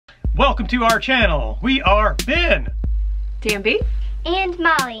welcome to our channel. We are Ben, Tambi, and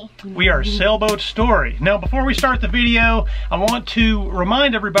Molly. We are Sailboat Story. Now, before we start the video, I want to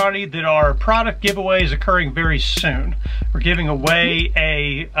remind everybody that our product giveaway is occurring very soon. We're giving away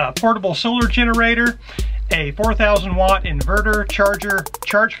a portable solar generator, a 4,000 watt inverter charger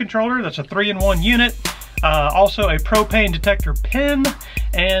charge controller. That's a 3-in-1 unit. Also a propane detector pen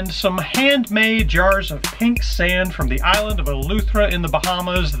and some handmade jars of pink sand from the island of Eleuthera in the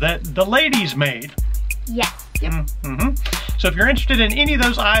Bahamas that the ladies made. Yes. Yep. So if you're interested in any of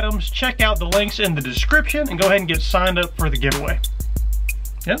those items, check out the links in the description and go ahead and get signed up for the giveaway.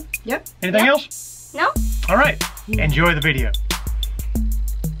 Yep? Yep. Anything else? No? All right. Enjoy the video.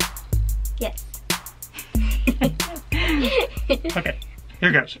 Yes. Okay,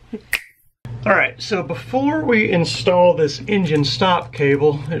 here goes. All right, so before we install this engine stop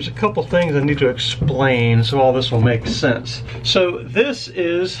cable, there's a couple things I need to explain so all this will make sense. So this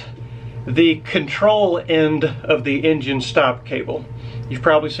is the control end of the engine stop cable. You've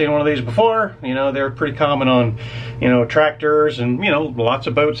probably seen one of these before. You know, they're pretty common on, tractors, and, lots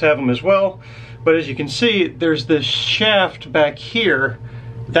of boats have them as well. But as you can see, there's this shaft back here.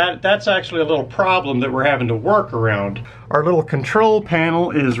 That's actually a little problem that we're having to work around. Our little control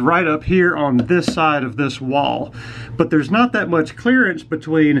panel is right up here on this side of this wall. But there's not that much clearance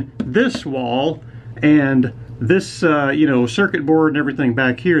between this wall and this, circuit board and everything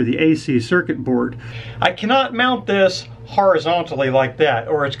back here, the AC circuit board. I cannot mount this horizontally like that,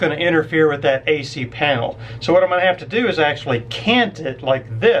 or it's going to interfere with that AC panel. So what I'm going to have to do is actually cant it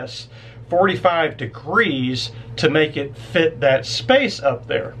like this, 45 degrees, to make it fit that space up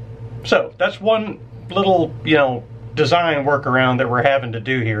there. So that's one little, design workaround that we're having to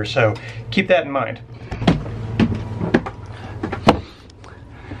do here. So keep that in mind.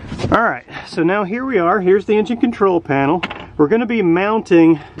 All right, so now here we are. Here's the engine control panel. We're going to be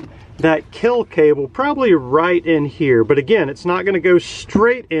mounting that kill cable probably right in here, but again, it's not going to go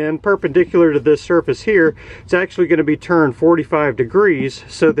straight in perpendicular to this surface here. It's actually going to be turned 45 degrees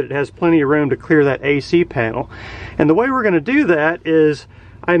so that it has plenty of room to clear that AC panel. And the way we're going to do that is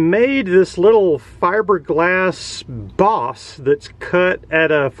I made this little fiberglass boss that's cut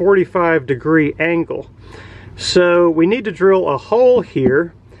at a 45 degree angle. So we need to drill a hole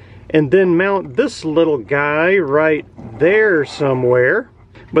here and then mount this little guy right there somewhere.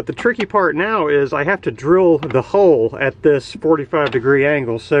 But the tricky part now is I have to drill the hole at this 45 degree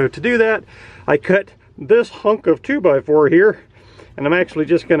angle. So to do that, I cut this hunk of 2x4 here, and I'm actually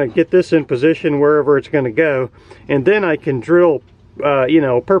just going to get this in position wherever it's going to go. And then I can drill,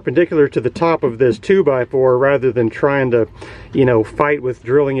 perpendicular to the top of this 2x4 rather than trying to, fight with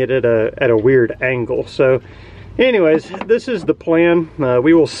drilling it at a weird angle. So anyways, this is the plan.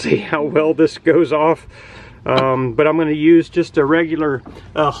 We will see how well this goes off. But I'm going to use just a regular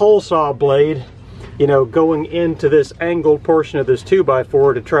hole saw blade, going into this angled portion of this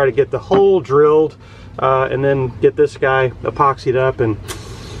 2x4 to try to get the hole drilled, and then get this guy epoxied up. And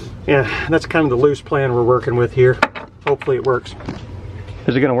yeah, that's kind of the loose plan we're working with here. Hopefully it works.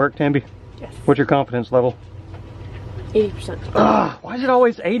 Is it going to work, Tambi? Yes. What's your confidence level? 80%. Why is it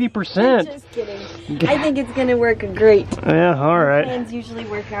always 80%? I'm just kidding. I think it's gonna work great. Yeah, all right. Plans usually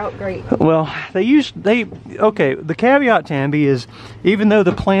work out great. Well, okay, the caveat, Tambi, is even though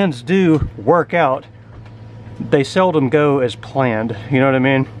the plans do work out, they seldom go as planned. You know what I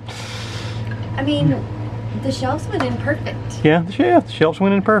mean? I mean, the shelves went in perfect. Yeah, the shelves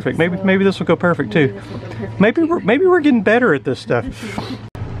went in perfect. Maybe this will go perfect too. Maybe we're getting better at this stuff.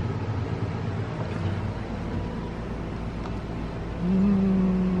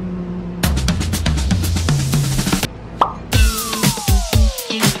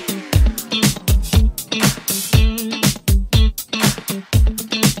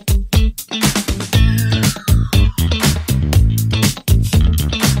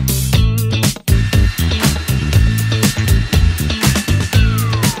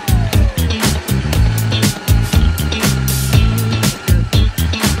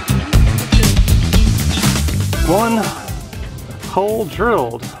 One hole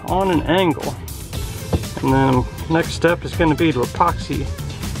drilled on an angle, and then next step is going to be to epoxy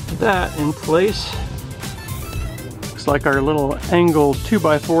that in place. Looks like our little angled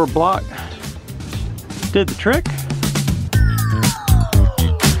 2x4 block did the trick.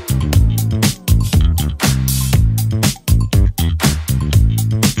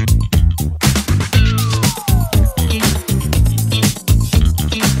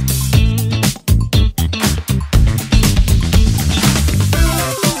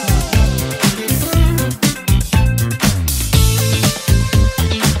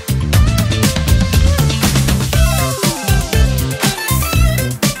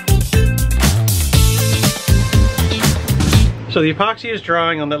 So the epoxy is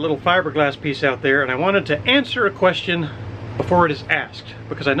drying on that little fiberglass piece out there, and I wanted to answer a question before it is asked,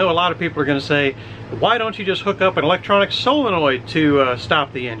 because I know a lot of people are going to say, why don't you just hook up an electronic solenoid to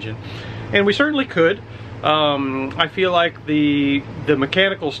stop the engine? And we certainly could. I feel like the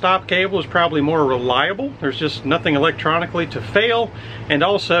mechanical stop cable is probably more reliable. There's just nothing electronically to fail, and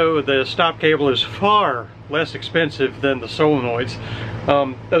also the stop cable is far less expensive than the solenoids.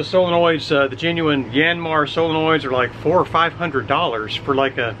 Those solenoids, the genuine Yanmar solenoids, are like $400 or $500 for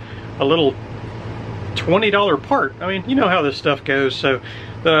like a little $20 part. I mean, you know how this stuff goes. So,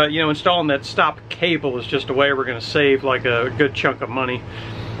 you know, installing that stop cable is just a way we're going to save like a good chunk of money.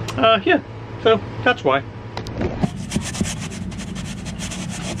 Yeah, so that's why.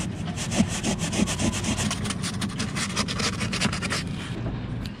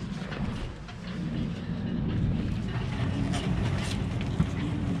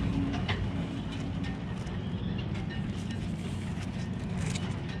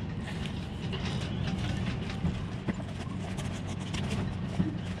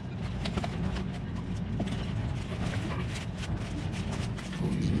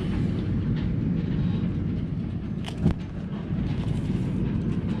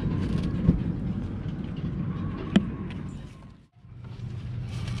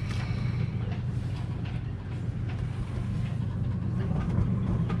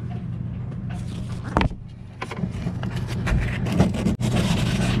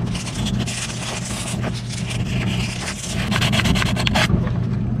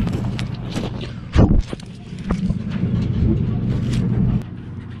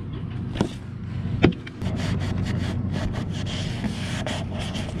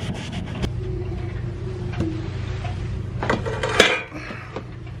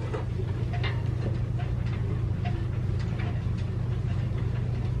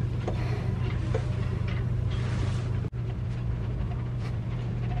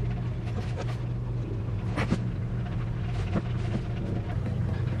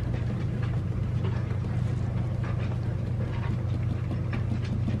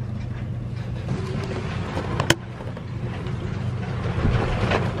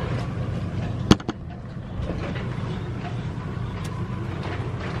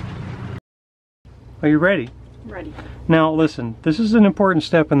 Are you ready? Ready. Now listen, this is an important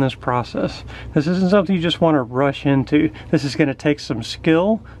step in this process. This isn't something you just want to rush into. This is going to take some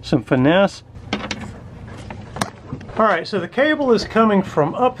skill, some finesse. Alright, so the cable is coming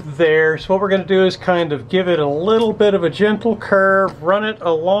from up there, so what we're going to do is kind of give it a little bit of a gentle curve, run it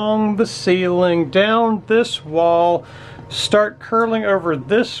along the ceiling, down this wall, start curling over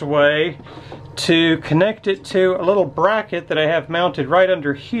this way to connect it to a little bracket that I have mounted right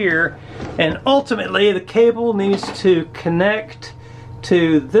under here, and ultimately the cable needs to connect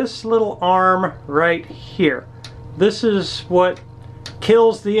to this little arm right here. This is what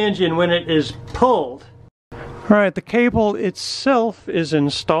kills the engine when it is pulled. Alright, the cable itself is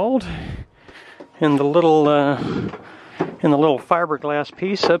installed in the little fiberglass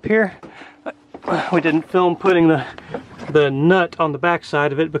piece up here. We didn't film putting the nut on the back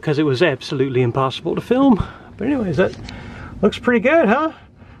side of it because it was absolutely impossible to film. But anyways, that looks pretty good, huh?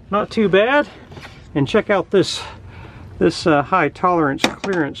 Not too bad. And check out this high tolerance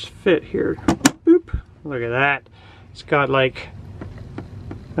clearance fit here. Boop! Look at that. It's got like,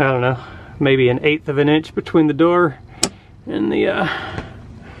 I don't know, maybe 1/8 of an inch between the door and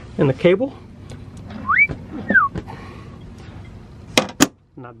the cable.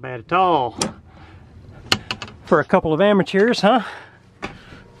 Not bad at all. For a couple of amateurs, huh?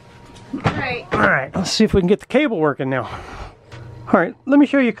 Alright, let's see if we can get the cable working now. Alright, let me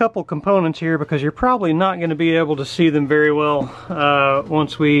show you a couple components here because you're probably not going to be able to see them very well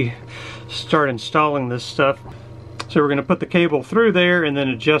once we start installing this stuff. So we're going to put the cable through there and then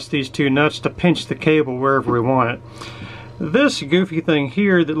adjust these two nuts to pinch the cable wherever we want it. This goofy thing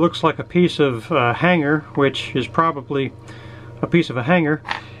here that looks like a piece of hanger, which is probably a piece of a hanger,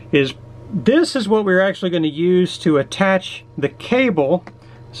 this is what we're actually going to use to attach the cable.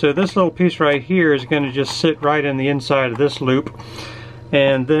 So this little piece right here is going to just sit right in the inside of this loop,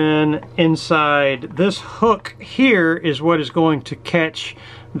 and then inside this hook here is what is going to catch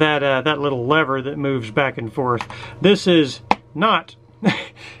that little lever that moves back and forth. This is not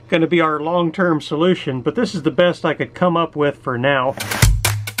going to be our long-term solution, but this is the best I could come up with for now.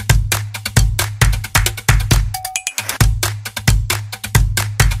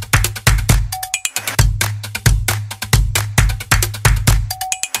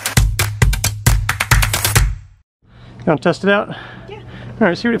 You want to test it out? Yeah.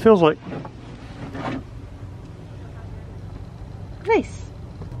 Alright, see what it feels like. Nice.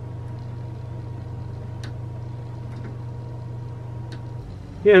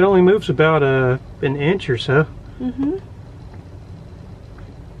 Yeah, it only moves about an inch or so. Mm-hmm.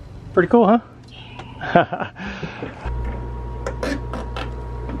 Pretty cool, huh?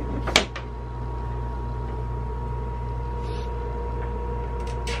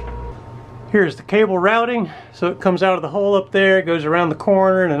 Here's the cable routing. So it comes out of the hole up there, goes around the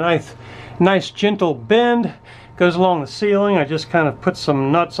corner in a nice gentle bend, goes along the ceiling. I just kind of put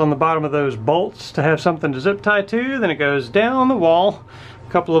some nuts on the bottom of those bolts to have something to zip tie to. Then it goes down the wall,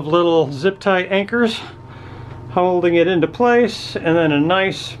 a couple of little zip tie anchors holding it into place, and then a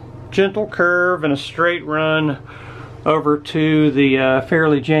nice gentle curve and a straight run over to the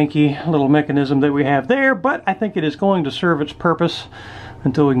fairly janky little mechanism that we have there, but I think it is going to serve its purpose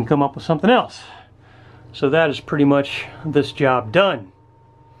until we can come up with something else. So that is pretty much this job done.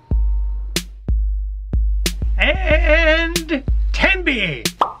 And Tambi!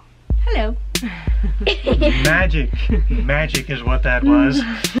 Hello. Magic is what that was.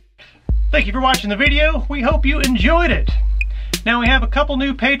 Thank you for watching the video. We hope you enjoyed it. Now we have a couple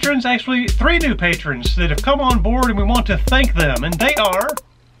new patrons, actually 3 new patrons that have come on board, and we want to thank them. And they are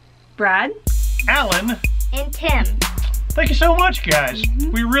Brad, Alan, and Tim. Thank you so much, guys.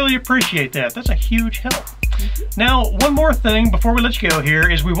 We really appreciate that. That's a huge help. Now, one more thing before we let you go here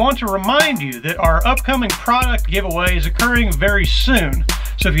is we want to remind you that our upcoming product giveaway is occurring very soon.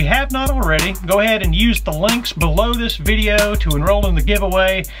 So if you have not already, go ahead and use the links below this video to enroll in the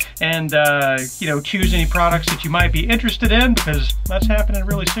giveaway and you know, choose any products that you might be interested in, because that's happening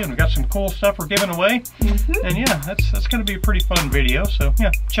really soon. We've got some cool stuff we're giving away. And yeah, that's going to be a pretty fun video. So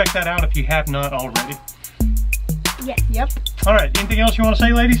yeah, check that out if you have not already. Yes. Yep. All right, anything else you want to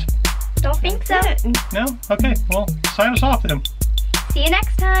say, ladies? Don't think so. No? Okay, well, sign us off then. See you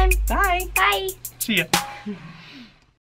next time. Bye. Bye. See ya.